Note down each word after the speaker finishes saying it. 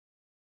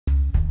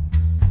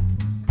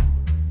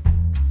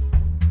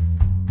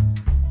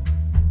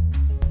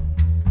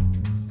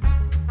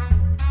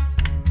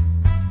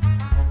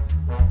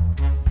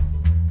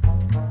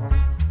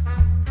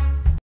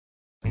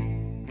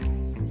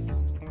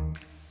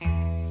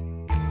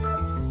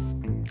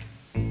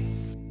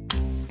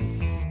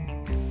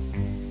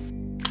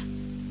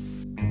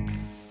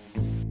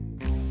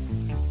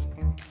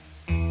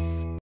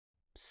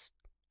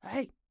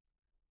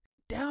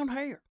down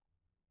here.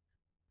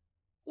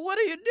 What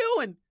are you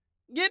doing?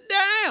 Get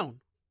down.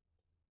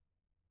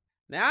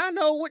 Now, I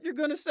know what you're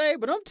going to say,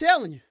 but I'm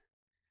telling you,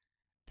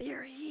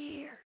 they're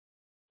here.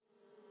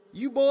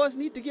 You boys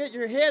need to get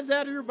your heads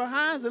out of your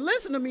behinds and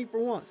listen to me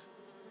for once.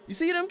 You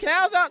see them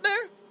cows out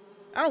there?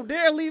 I don't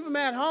dare leave them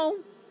at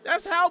home.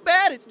 That's how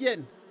bad it's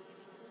getting.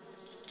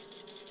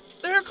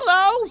 They're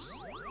close.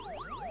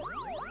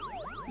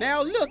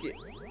 Now look it.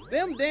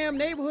 Them damn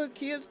neighborhood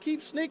kids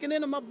keep sneaking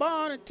into my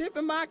barn and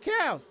tipping my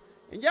cows,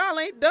 and y'all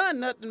ain't done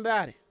nothing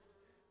about it.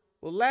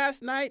 Well,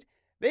 last night,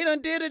 they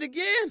done did it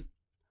again.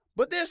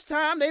 But this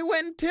time, they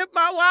went and tipped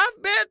my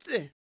wife,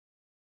 Betsy.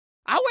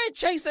 I went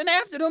chasing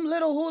after them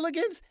little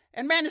hooligans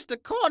and managed to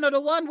corner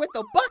the one with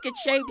the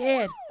bucket-shaped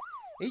head.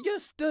 He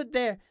just stood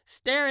there,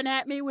 staring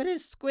at me with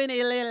his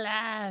squinty little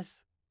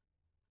eyes.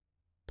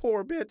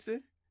 Poor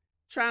Betsy,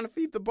 trying to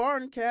feed the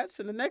barn cats,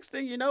 and the next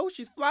thing you know,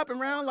 she's flopping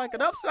around like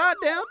an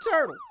upside-down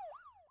turtle.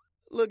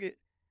 Look it,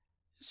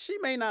 she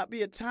may not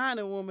be a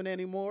tiny woman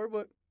anymore,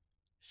 but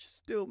she's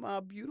still my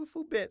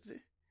beautiful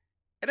Betsy.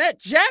 And that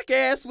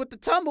jackass with the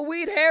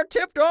tumbleweed hair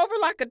tipped over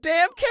like a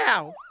damn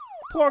cow.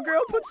 Poor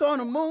girl puts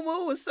on a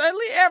moo-moo and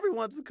suddenly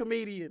everyone's a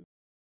comedian.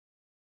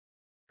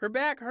 Her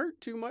back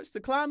hurt too much to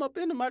climb up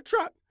into my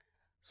truck,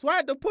 so I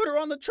had to put her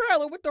on the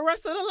trailer with the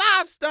rest of the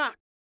livestock.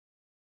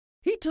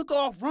 He took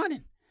off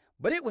running,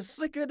 but it was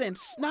slicker than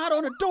snot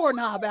on a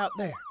doorknob out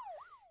there.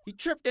 He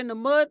tripped in the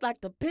mud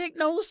like the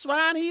pig-nosed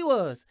swine he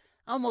was.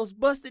 Almost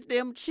busted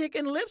them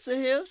chicken lips of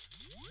his.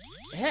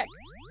 Heck,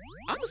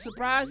 I'm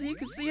surprised he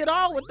could see it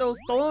all with those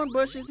thorn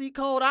bushes he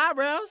called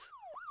eyebrows.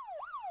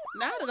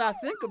 Now that I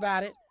think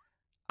about it,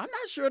 I'm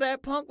not sure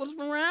that punk was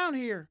from around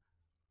here.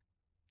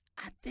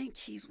 I think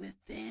he's with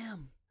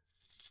them.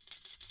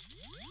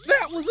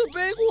 That was a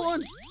big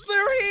one!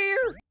 They're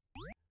here!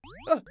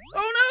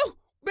 Oh no!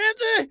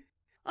 Betsy!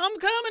 I'm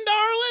coming,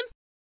 darling!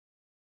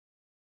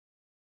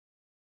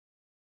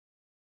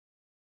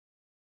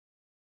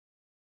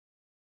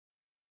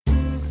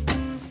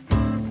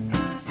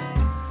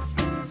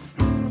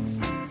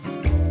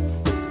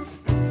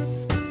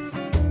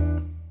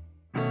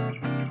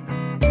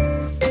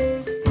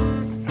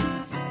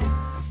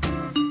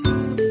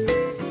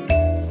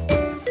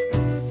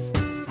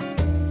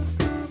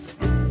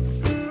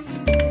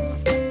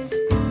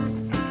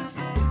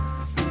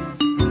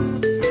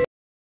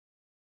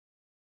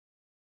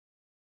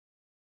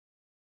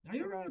 Now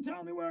you're gonna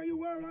tell me where you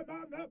were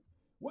about that?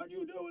 What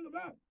you do in the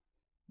back?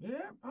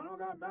 Yeah, I don't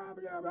got blah.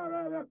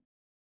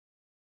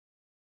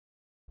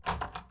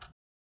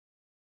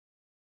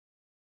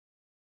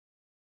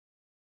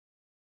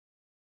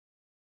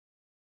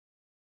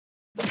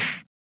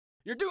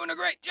 You're doing a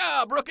great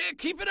job, Rookie.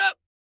 Keep it up.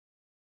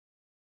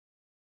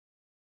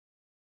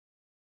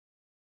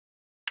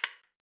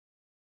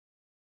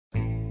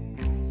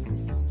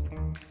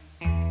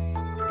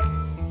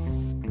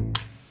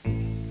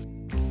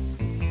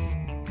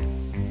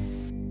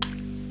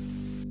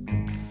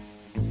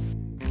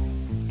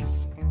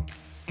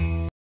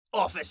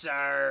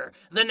 Officer,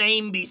 the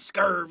name be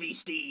Scurvy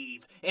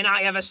Steve, and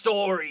I have a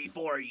story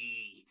for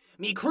ye.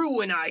 Me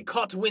crew and I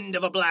caught wind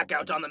of a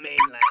blackout on the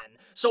mainland,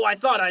 so I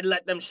thought I'd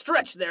let them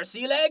stretch their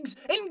sea legs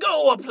and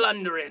go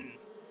a-plundering.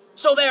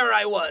 So there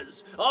I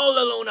was, all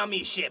alone on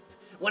me ship,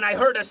 when I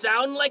heard a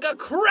sound like a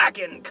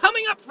kraken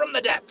coming up from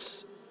the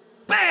depths.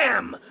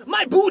 Bam!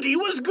 My booty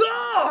was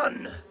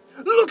gone!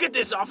 Look at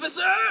this,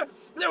 officer!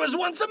 There was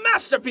once a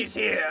masterpiece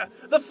here,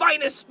 the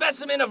finest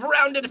specimen of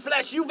rounded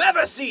flesh you've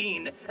ever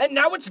seen, and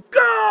now it's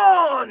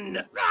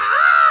gone!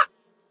 Ah!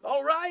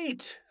 All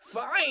right,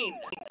 fine.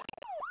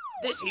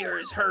 This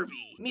here's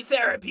Herbie, me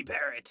therapy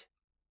parrot.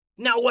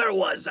 Now where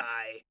was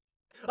I?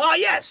 Ah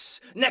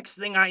yes, next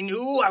thing I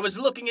knew, I was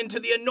looking into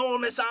the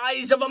enormous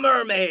eyes of a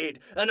mermaid,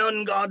 an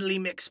ungodly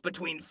mix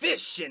between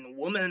fish and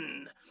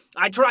woman.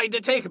 I tried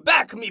to take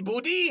back me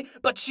booty,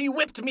 but she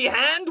whipped me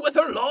hand with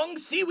her long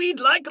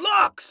seaweed-like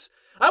locks.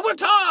 I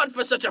worked hard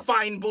for such a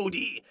fine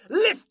booty,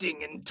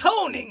 lifting and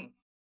toning.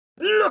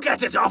 Look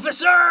at it,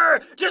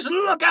 officer! Just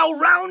look how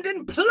round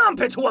and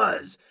plump it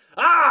was!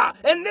 Ah,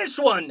 and this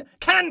one,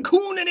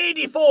 Cancun in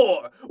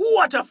 '84.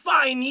 What a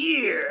fine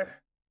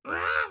year!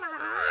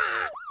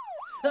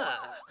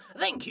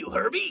 Thank you,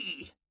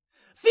 Herbie.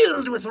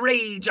 Filled with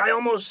rage, I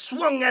almost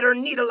swung at her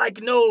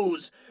needle-like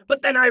nose,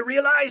 but then I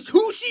realized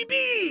who she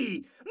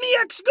be! Me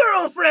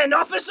ex-girlfriend,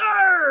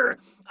 officer!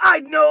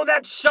 I'd know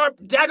that sharp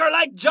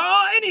dagger-like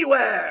jaw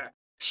anywhere!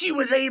 She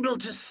was able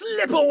to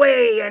slip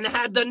away and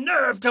had the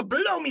nerve to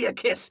blow me a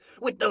kiss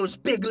with those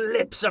big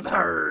lips of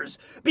hers,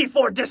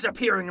 before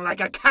disappearing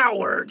like a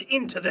coward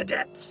into the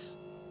depths.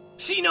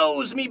 She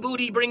knows me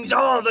booty brings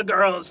all the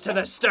girls to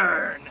the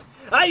stern.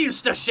 I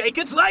used to shake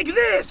it like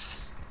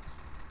this,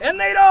 and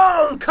they'd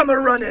all come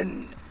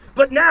a-running.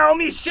 But now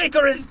me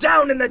shaker is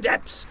down in the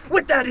depths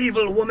with that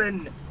evil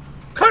woman.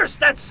 Curse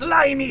that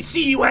slimy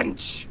sea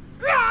wench!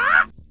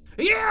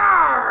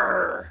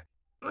 Yarr!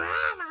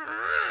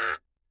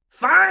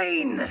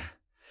 Fine!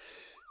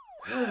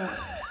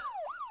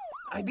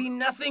 I be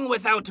nothing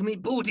without me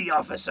booty,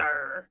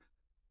 officer.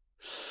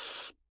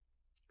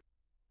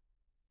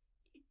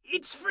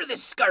 It's for the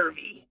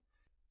scurvy.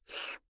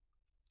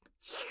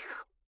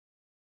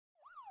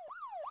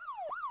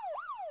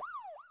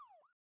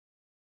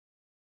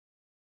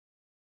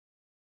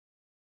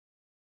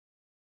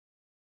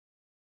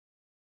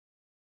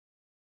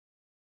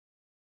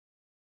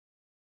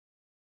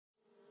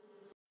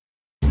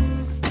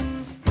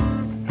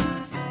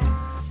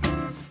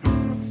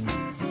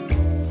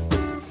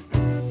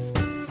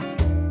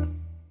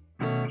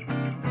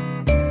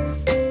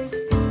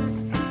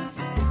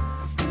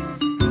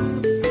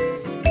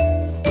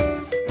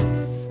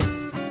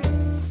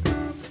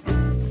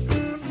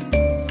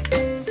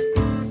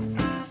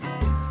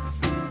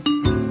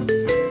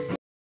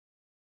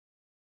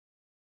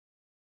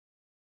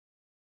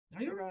 Now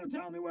you're gonna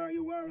tell me where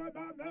you were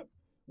about that.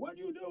 What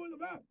you do with the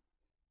map?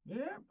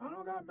 Yeah, I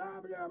don't got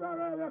map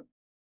about that.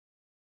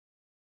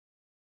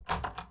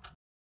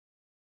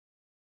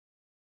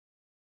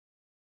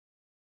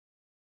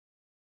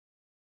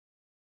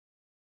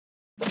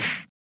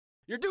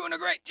 You're doing a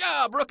great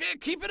job, rookie.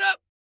 Keep it up.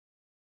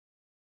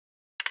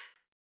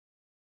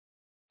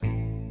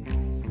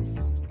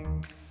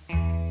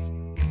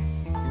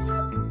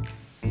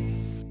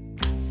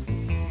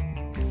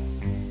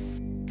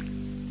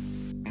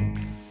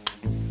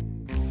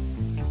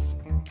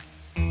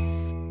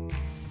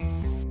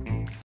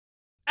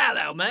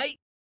 Hello, mate.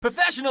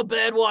 Professional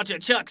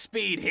birdwatcher Chuck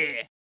Speed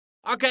here.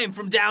 I came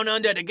from down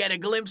under to get a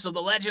glimpse of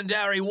the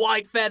legendary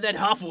white-feathered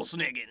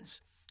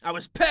hufflesniggins. I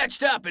was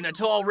perched up in a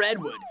tall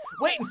redwood,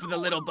 waiting for the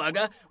little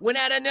bugger, when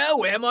out of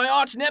nowhere my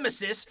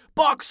arch-nemesis,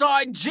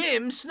 box-eyed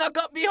Jim, snuck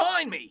up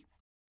behind me.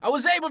 I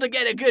was able to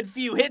get a good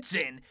few hits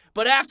in,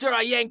 but after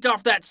I yanked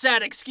off that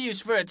sad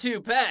excuse for a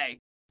toupee,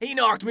 he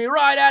knocked me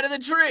right out of the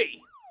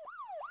tree.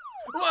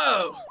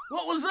 Whoa,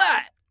 what was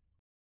that?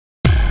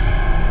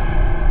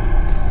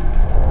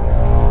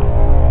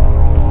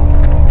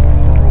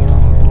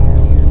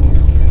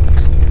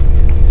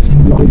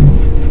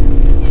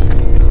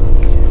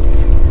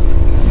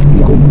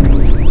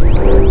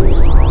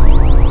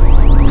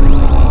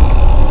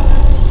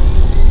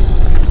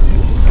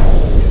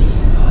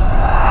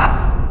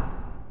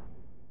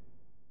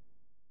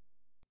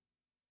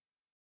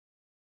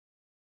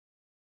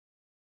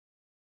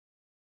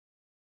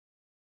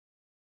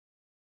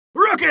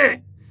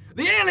 Rookie!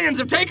 The aliens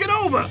have taken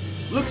over!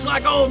 Looks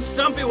like old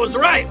Stumpy was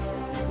right.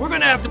 We're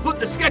gonna have to put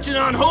the sketching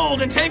on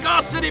hold and take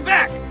our city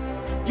back.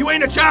 You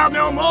ain't a child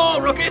no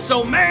more, Rookie,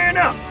 so man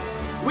up!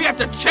 We have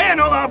to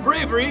channel our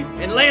bravery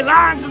and lay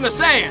lines in the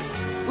sand.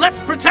 Let's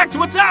protect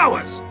what's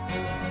ours!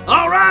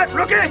 All right,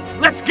 Rookie,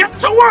 let's get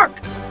to work!